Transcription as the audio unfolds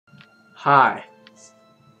Hi.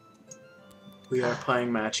 We are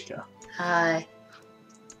playing Magicka. Hi.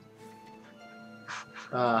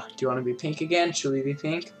 Do you want to be pink again? Should we be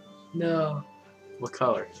pink? No. What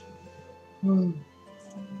color? Alright,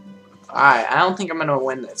 I don't think I'm gonna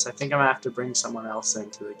win this. I think I'm gonna have to bring someone else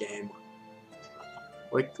into the game.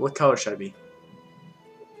 What color should I be?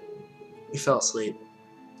 You fell asleep.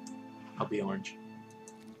 I'll be orange.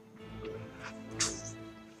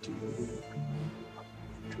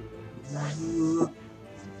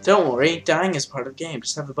 Don't worry, dying is part of the game.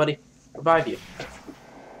 Just have a buddy revive you.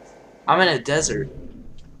 I'm in a desert.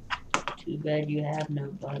 Too bad you have no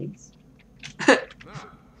buddies.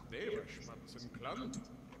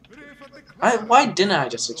 Why didn't I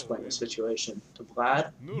just explain the situation to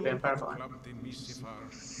Vlad? Vampire Vlad.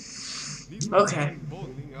 Okay.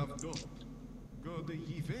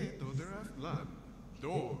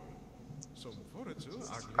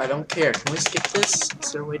 I don't care. Can we skip this?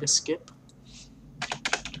 Is there a way to skip?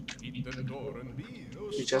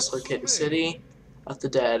 You just locate the city of the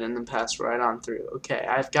dead and then pass right on through. Okay,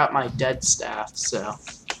 I've got my dead staff, so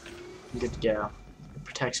I'm good to go. It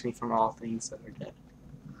protects me from all things that are dead.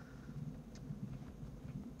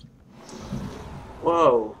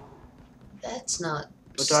 Whoa. That's not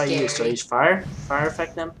What do I use? Do I use fire? Fire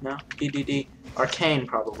affect them? No? DDD. Arcane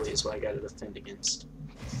probably is what I gotta defend against.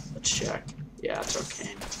 Let's check. Yeah, it's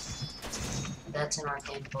arcane. That's an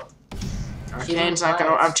arcane book. Arcane's not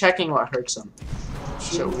gonna. I'm checking what hurts them.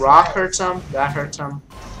 So rock hurts them. That hurts them.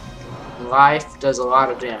 Life does a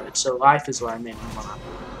lot of damage. So life is what I mainly want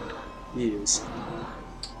to use.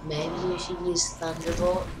 Maybe you should use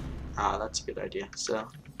Thunderbolt. Ah, that's a good idea. So.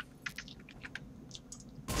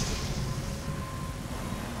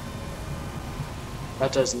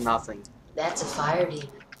 That does nothing. That's a fire demon.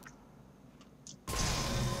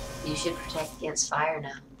 You should protect against fire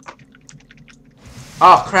now.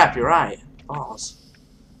 Oh crap! You're right. Balls.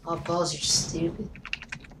 Oh, balls, you're stupid.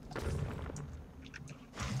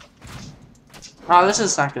 Oh, this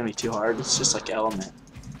is not gonna be too hard. It's just like element.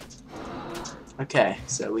 Okay,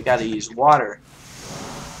 so we gotta use water.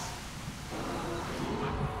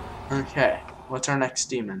 Okay, what's our next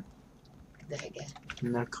demon? There you go.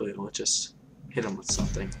 No clue. We'll just hit him with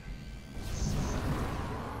something.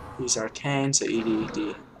 Use arcane, so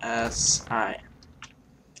EDDS. Alright.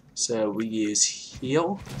 So we use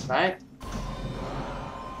heal, right?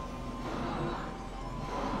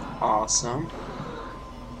 Awesome.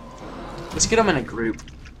 Let's get them in a group.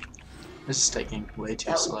 This is taking way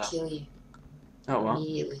too slow. That will kill you. Oh well.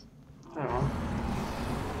 Immediately. Oh well.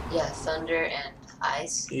 Yeah, thunder and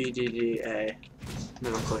ice. EDDA.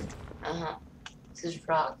 Middle click. Uh-huh. This is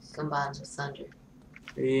rock combines with thunder.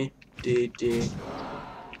 EDDD.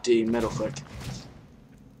 Middle click.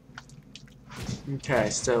 Okay,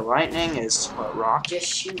 so lightning is what, rock? Just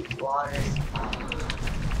shoot water.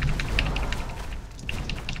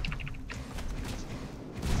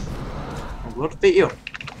 We'll defeat you.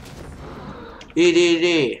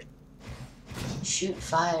 EDD. Shoot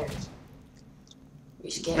fire.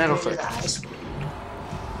 You're scared Middle of the click. ice.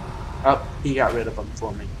 Oh, he got rid of him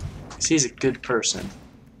for me. 'Cause he's a good person.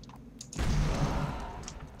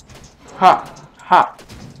 Ha! Ha!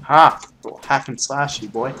 Ha! We'll hack and slash you,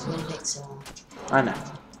 boy. It's gonna take so long. I know.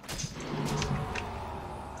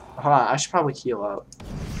 Hold on, I should probably heal up.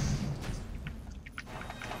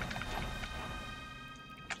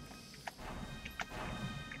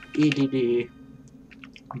 EDD.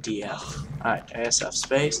 DF. Alright, ASF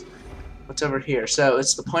space. What's over here? So,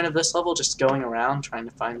 it's the point of this level just going around trying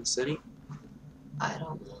to find the city? I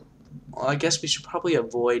don't know. Well, I guess we should probably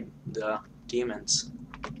avoid the demons.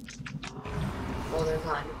 Well, they're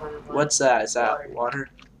kind of fun. What's that? Is that water?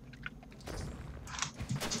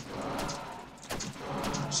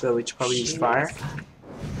 So we should probably use fire.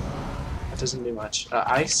 That doesn't do much.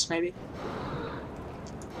 Ice, maybe?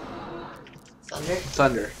 Thunder?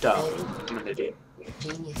 Thunder. Duh. Maybe. I'm an idiot. You're a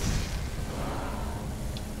genius.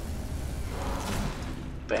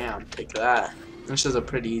 Bam. Take that. This is a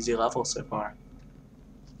pretty easy level so far.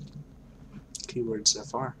 Keywords so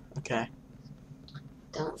far. Okay.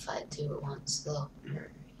 Don't fight two at once, though.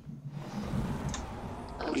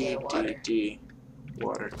 Okay, water. EDD.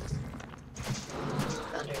 Water.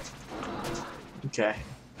 Thunder. Okay.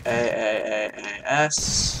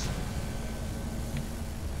 AAAAS.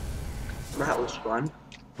 That was fun.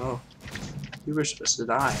 Oh. You were supposed to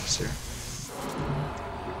die, sir.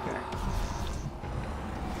 Okay.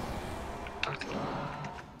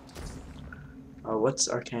 Oh, what's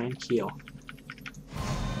arcane? Heal.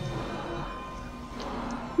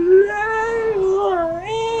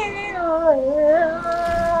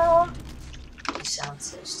 You sound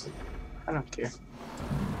so stupid. I don't care.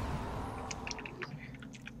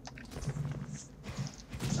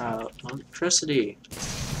 Electricity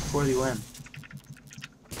for the win.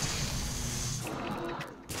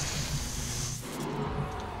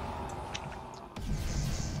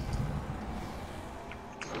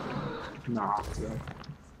 Nah, bro.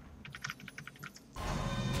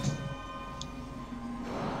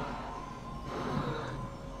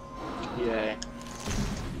 Yay.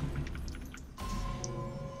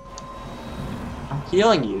 I'm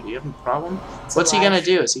healing you. Do you have a problem? What's he gonna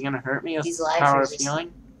do? Is he gonna hurt me with power of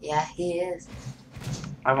healing? Yeah, he is.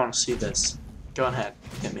 I want to see this. Go ahead.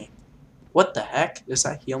 Hit me. What the heck? Does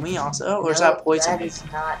that heal me also? Or is that poison me? That is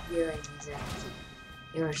not healing.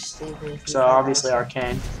 You're stupid. So obviously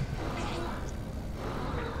arcane.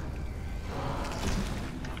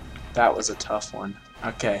 That was a tough one.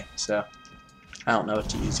 Okay, so I don't know what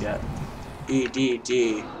to use yet.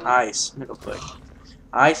 EDD, ice, middle click.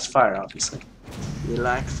 Ice, fire, obviously. We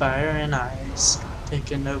like fire and ice,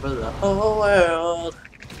 taking over the whole world.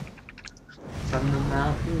 From the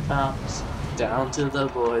mountain tops down to the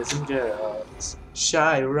boys and girls.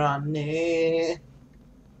 Shirani.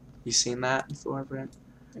 You seen that before, Brent?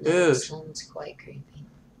 No, Ooh. sounds quite creepy.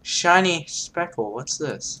 Shiny speckle. What's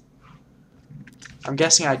this? I'm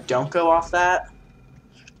guessing I don't go off that.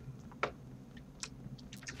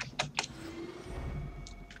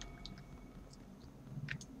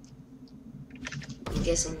 I'm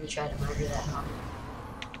guessing you try to murder that hop.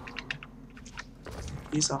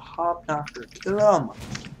 He's a hop knocker. Kill him.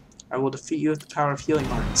 I will defeat you with the power of healing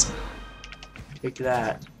mines. Take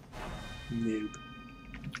that, noob.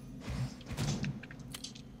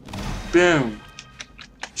 Boom.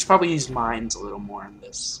 Should probably use mines a little more in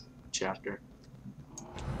this chapter.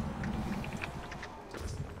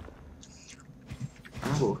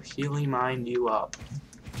 I will healing mine you up.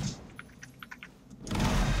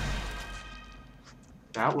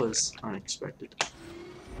 That was unexpected.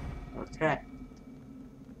 Okay.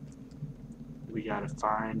 We gotta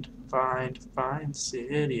find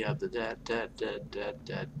city of the dead.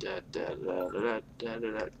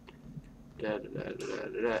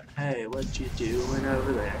 Hey, what you doing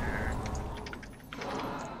over there?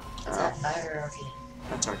 Is that fire or arcane?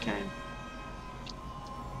 That's arcane.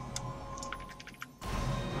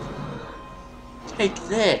 Take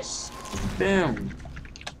this. Boom.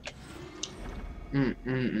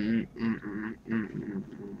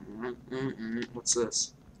 What's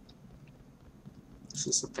this? Is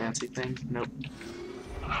this a fancy thing? Nope.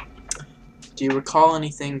 Do you recall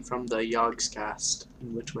anything from the Yogscast?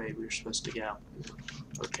 In which way we were supposed to go?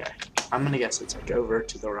 Okay. I'm gonna guess it's like over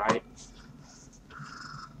to the right.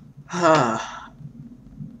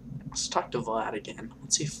 Let's talk to Vlad again.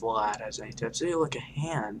 Let's see if Vlad has any tips. Hey, look, a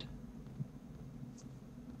hand.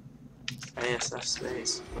 ASF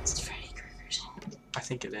space. What's Freddy Krueger's hand? I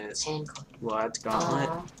think it is. Hand clip. Vlad's gauntlet.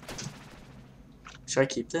 Should I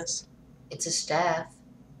keep this? It's a staff.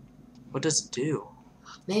 What does it do?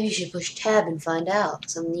 Maybe you should push tab and find out.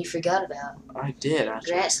 Something you forgot about. I did,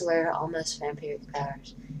 actually. Grants the wearer almost vampiric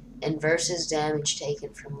powers. Inverses damage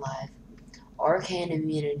taken from life. Arcane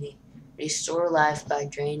immunity. Restore life by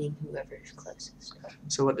draining whoever is closest.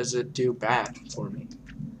 So what does it do bad for me?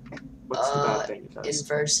 What's the bad thing it does?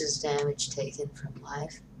 Inverses damage taken from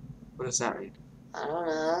life. What does that mean? I don't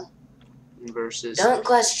know. Inverses... Don't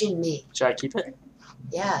question me. Should I keep it?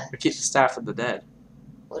 Yeah. Or keep the Staff of the Dead?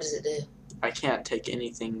 What does it do? I can't take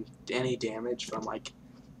any damage from, like,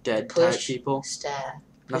 dead Push type people. Staff.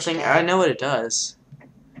 Nothing. Push I know what it does.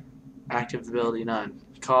 Active ability none.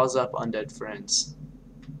 Calls up undead friends.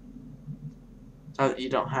 Oh, you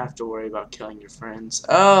don't have to worry about killing your friends.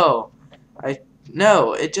 Oh,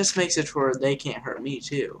 no. It just makes it where they can't hurt me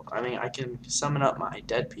too. I mean, I can summon up my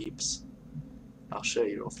dead peeps. I'll show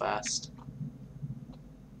you real fast.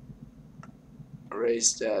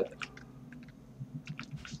 Erase dead.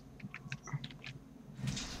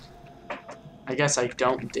 I guess I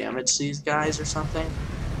don't damage these guys or something.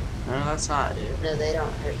 No, that's not it. No, they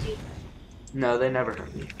don't hurt you. No, they never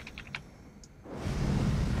hurt me.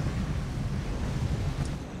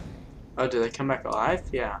 Oh, do they come back alive?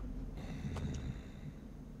 Yeah.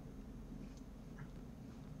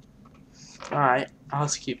 Alright, I'll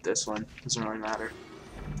just keep this one. Doesn't really matter.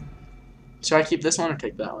 Should I keep this one or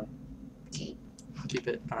take that one? Keep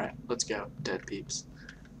it? Alright, let's go. Dead peeps.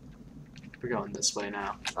 We're going this way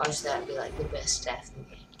now. Watch that be like the best staff in the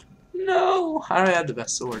game. No! How do I have the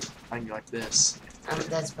best sword? I can go like this.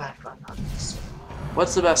 That's background on this.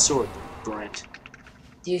 What's the best sword, Brent?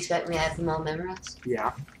 Do you expect me to have them all memorized?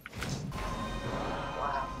 Yeah.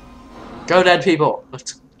 Wow. Go, dead people!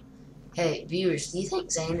 Let's... Hey, viewers, do you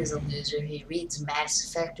think Zane is a loser? He reads Mass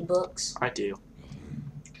Effect books? I do.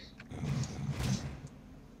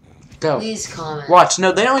 Go. Please comment. Watch.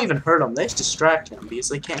 No, they don't even hurt him. They just distract him because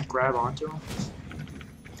they can't grab onto him.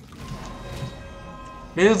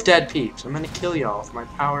 Move, dead peeps. I'm gonna kill y'all with my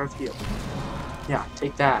power of heal. Yeah,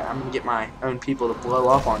 take that. I'm gonna get my own people to blow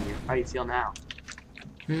up on you. How do you feel now?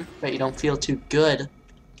 Bet you don't feel too good.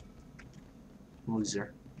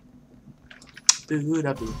 Loser.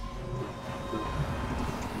 Boo-da-boo.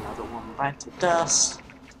 Another one bites the dust.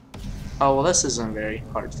 Oh, well, this isn't a very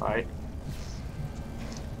hard fight.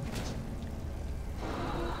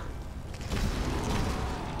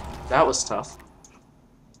 That was tough.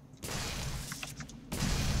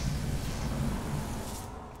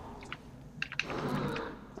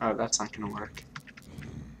 Oh, that's not gonna work.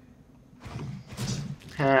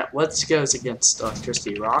 What goes against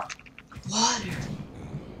electricity? Rock? Water.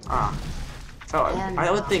 Ah. I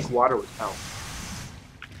would think water would help.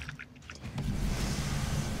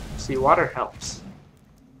 See, water helps.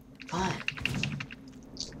 Why?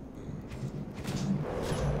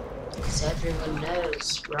 Because everyone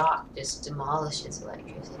knows rock just demolishes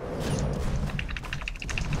electricity.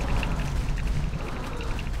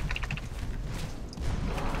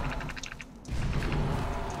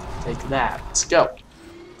 Take that. Let's go.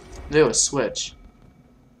 Do a switch.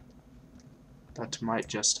 That might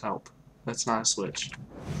just help. That's not a switch.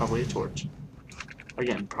 Probably a torch.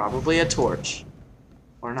 Again, probably a torch.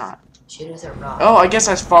 Or not. Shoot with a rock. Oh, I guess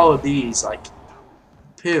I followed these, like,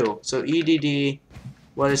 poo. So EDD,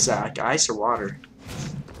 what is that? Like ice or water?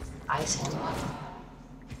 Ice and water.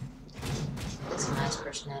 That's a nice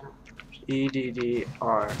person animal.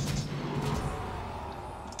 EDDR.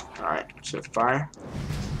 Alright, so fire.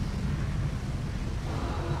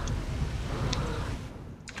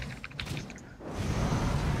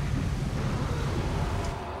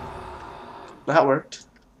 That worked.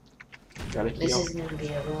 Gotta heal. This isn't gonna be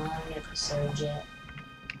a long episode yet.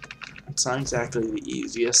 It's not exactly the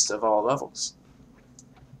easiest of all levels.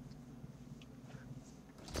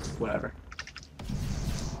 Whatever.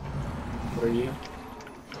 What are you?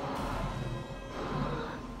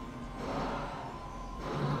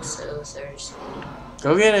 I'm so thirsty.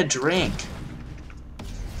 Go get a drink.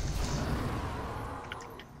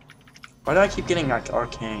 Why do I keep getting like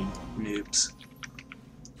arcane noobs?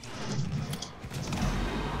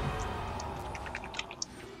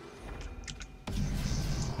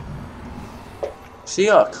 See,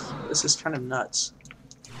 look, this is kind of nuts.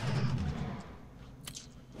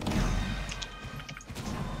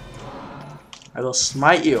 I will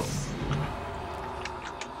smite you.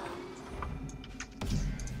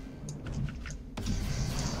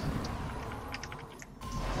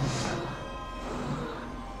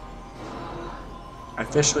 I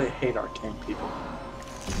officially hate arcane people.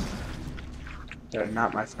 They're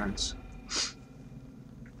not my friends.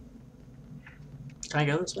 Can I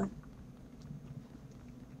go this way?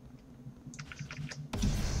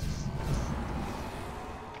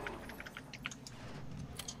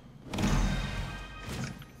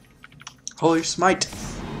 Holy smite!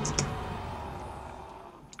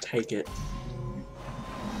 Take it.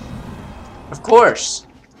 Of course!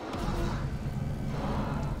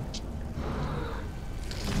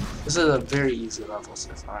 This is a very easy level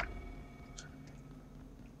so far.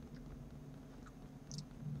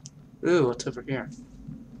 Ooh, what's over here?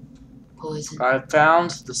 Poison. I found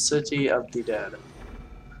the city of the dead.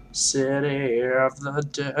 City of the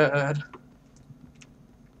dead.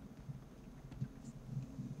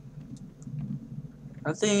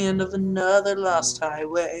 At the end of another lost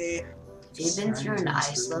highway. Have you been through an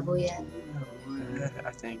ice level yet? I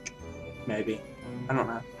think. Maybe. I don't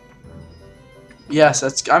know.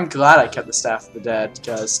 Yes, I'm glad I kept the Staff of the Dead,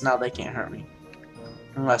 because now they can't hurt me.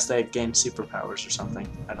 Unless they gain superpowers or something.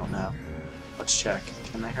 I don't know. Let's check.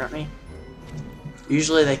 Can they hurt me?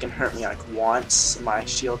 Usually they can hurt me like once my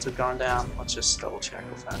shields have gone down. Let's just double check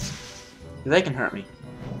real fast. They can hurt me.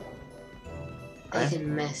 They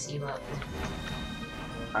can mess you up.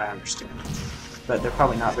 I understand. But they're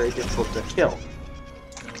probably not very difficult to kill.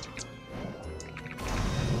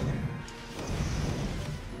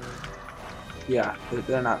 Yeah,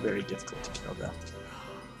 they're not very difficult to kill though.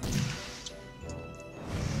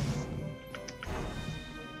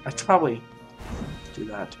 I should probably do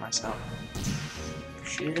that to myself.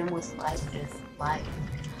 Shoot him with lightning.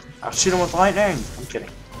 I'll shoot him with lightning! I'm kidding.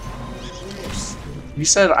 You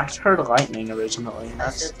said I heard lightning originally. And I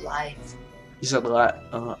that's, said life. you said life.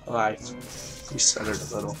 You said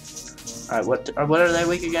it a little. Alright, what are they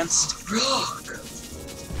weak against? Rock!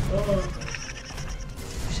 Oh.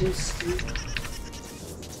 So stupid.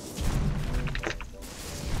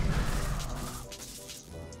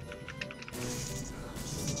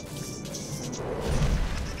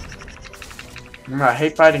 I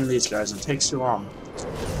hate fighting these guys. It takes too long.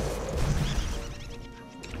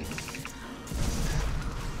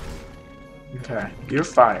 Okay, you're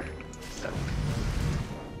fire.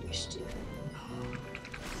 You're stupid.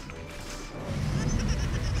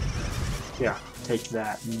 Yeah, take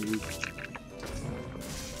that.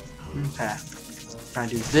 Okay. Try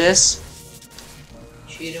to do this.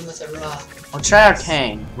 Shoot him with a rock. I'll try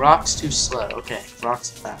arcane. Rock's too slow. Okay, rock's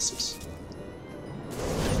the fastest.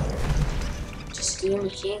 Just do a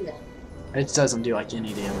machine gun. It doesn't do like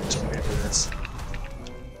any damage compared to this.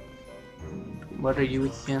 What are you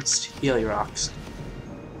against? Healy rocks.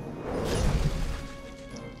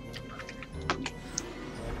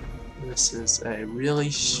 This is a really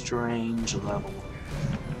strange level.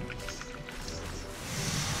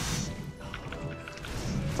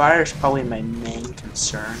 Fire is probably my main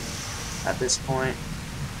concern at this point.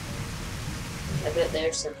 I bet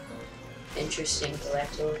there's some interesting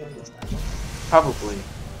collectibles in this level. Probably.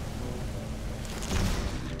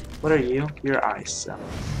 What are you? You're ice, so.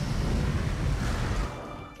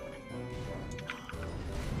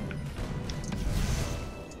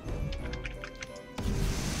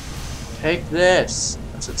 Take this!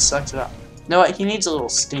 That's what sucks it up. No, what? He needs a little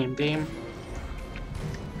steam beam.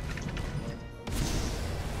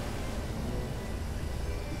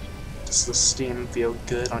 Does the steam feel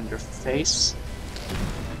good on your face?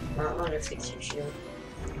 I want to fix your shield.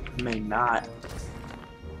 May not.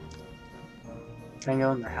 Can I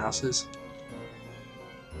go in their houses?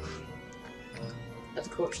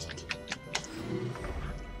 Of course you can.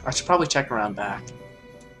 I should probably check around back.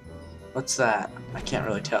 What's that? I can't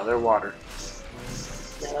really tell. They're water.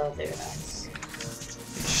 No, they're ice.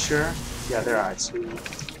 You sure? Yeah, they're ice. Well,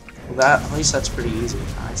 that at least that's pretty easy.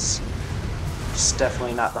 Nice. It's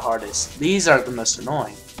definitely not the hardest. These are the most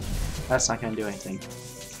annoying. That's not gonna do anything.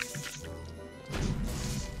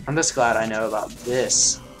 I'm just glad I know about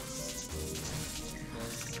this.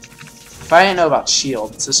 If I didn't know about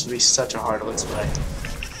shields, this would be such a hard let's play.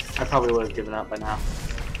 I probably would have given up by now.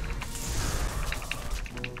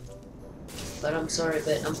 But I'm sorry,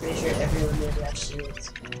 but I'm pretty sure everyone knows about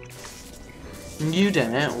shields. You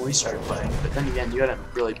didn't when we started playing, but then again, you hadn't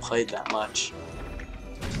really played that much.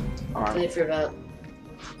 I played for about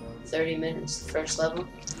 30 minutes, the first level,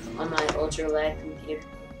 on my ultra lag computer.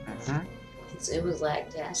 It was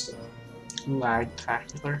lag-tastic.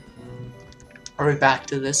 Lag-tacular. Are we back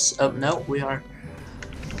to this? Oh, no, we are.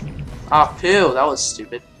 Ah, poo, that was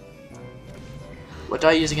stupid. What do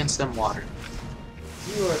I use against them? Water.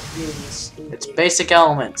 You are really stupid. It's basic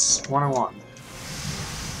elements, 101.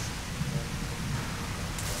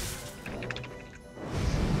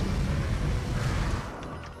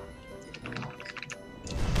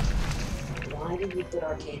 Why did we put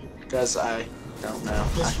arcade in there? Because I don't know.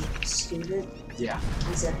 Because you're stupid? Yeah,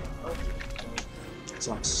 I said, okay.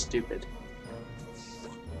 because I'm stupid.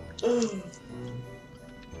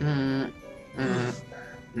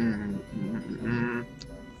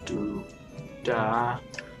 Do da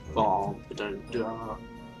bomb da da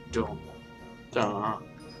dum da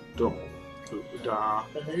dum da.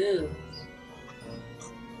 Balloons.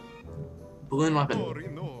 Balloon weapon.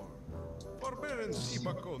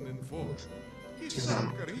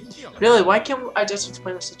 Really? Why can't I just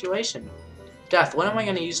explain the situation? Death. What am I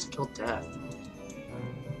gonna use to kill Death?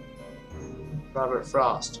 Robert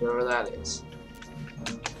Frost, whoever that is.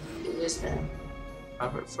 Who is that?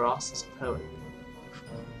 Robert Frost is a poet.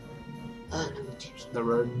 Oh, no, Egyptian. The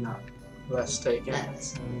road not less taken.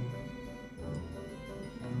 That's...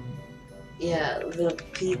 Yeah, the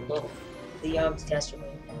people, the Yogscaster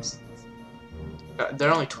Wayne.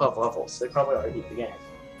 They're only 12 levels. They probably already beat the game.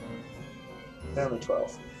 They're only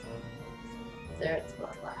 12. They're at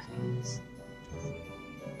 12 lives.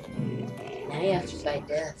 Now you have to fight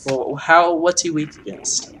Death. Well, what's he weak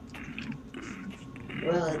against?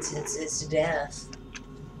 Well, it's Death.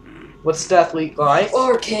 What's Death weak? Life?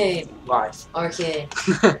 Arcane! Life. Arcane.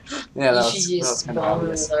 Yeah, that You should was just kind of bomb him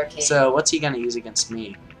obvious. with Arcane. So, what's he gonna use against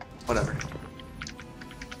me? Whatever.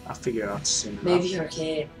 I'll figure it out soon enough. Maybe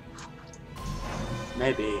Arcane.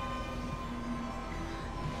 Maybe.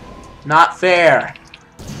 Not fair.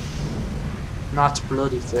 Not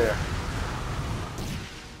bloody fair.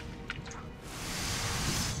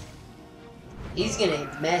 He's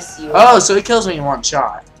gonna mess you Oh, up. so he kills me in one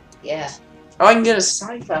shot. Yeah. Oh, I can get a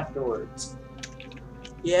scythe afterwards.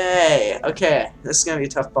 Yay. Okay, this is gonna be a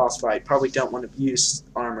tough boss fight. Probably don't want to use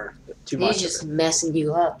armor too much. He's just messing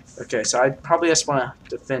you up. Okay, so I probably just want to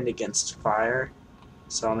defend against fire.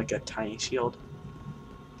 So I'll make a tiny shield.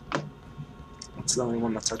 That's the only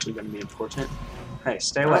one that's actually going to be important. Hey,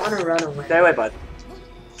 stay away. I want to run away. Stay away, bud.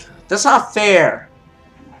 That's not fair.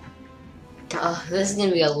 Oh, this is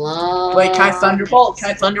gonna be a long. Wait, can I Thunderbolt? Can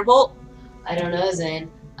I Thunderbolt? I don't know, Zane.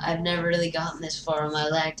 I've never really gotten this far on my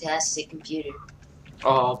lactastic computer.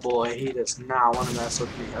 Oh boy, he does not want to mess with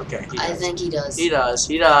me. Okay, he does. I think he does. He does.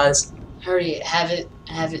 He does. Hurry, have it.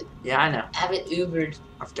 Yeah, I know. Have it Ubered.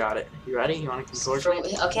 I've got it. You ready? You want to consort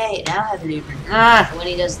me? Okay, now have it Ubered. Ah! When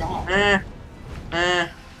he does that,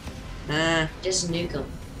 just nuke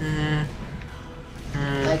him.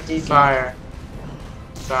 Like Duke. Fire.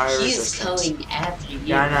 Fire He's resistance. going after you.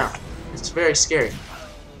 Yeah, I know. It's very scary.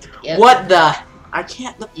 Yep. What the? I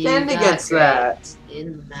can't defend You got against that.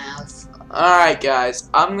 in the mouth. Alright, guys.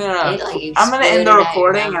 I'm gonna end the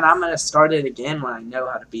recording and I'm gonna start it again when I know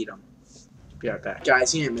how to beat him. Be right back.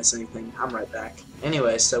 Guys, you didn't miss anything. I'm right back.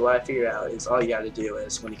 Anyway, so what I figured out is all you gotta do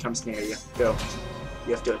is when he comes near you, you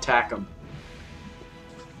have to attack him.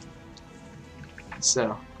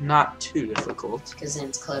 So, not too difficult. Because then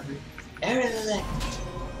it's clever.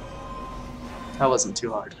 That wasn't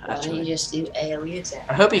too hard, Why don't you actually. just do AoE attack?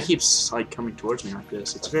 I hope he keeps like coming towards me like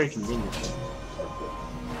this. It's very convenient.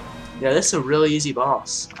 Yeah, this is a really easy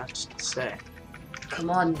boss, I have to say. Come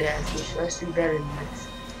on, Death. You're supposed to be better than this.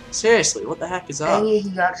 Seriously, what the heck is up? Dang it, he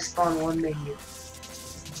got to spawn one minion.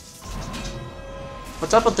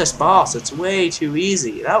 What's up with this boss? It's way too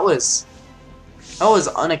easy. That was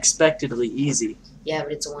unexpectedly easy. Yeah,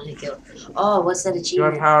 but it's a one-hit kill. Oh, what's that You are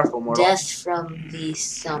achievement? powerful, mortal. Death from the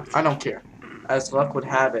something. I don't care. As luck would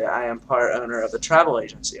have it, I am part owner of a travel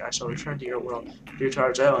agency. I shall return to your world to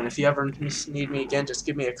recharge O, and if you ever need me again, just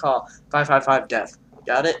give me a call. 555-DEATH.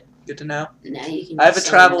 Got it? Good to know? Now you can I have a summon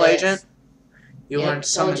travel Death. agent. You Yep, learn to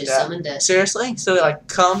summon told you, death. summon Death. Seriously? So it like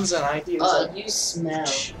comes and I do Oh, like, you smell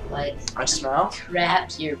like I smell?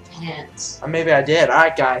 crap your pants. Or maybe I did.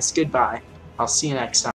 Alright guys, goodbye. I'll see you next time.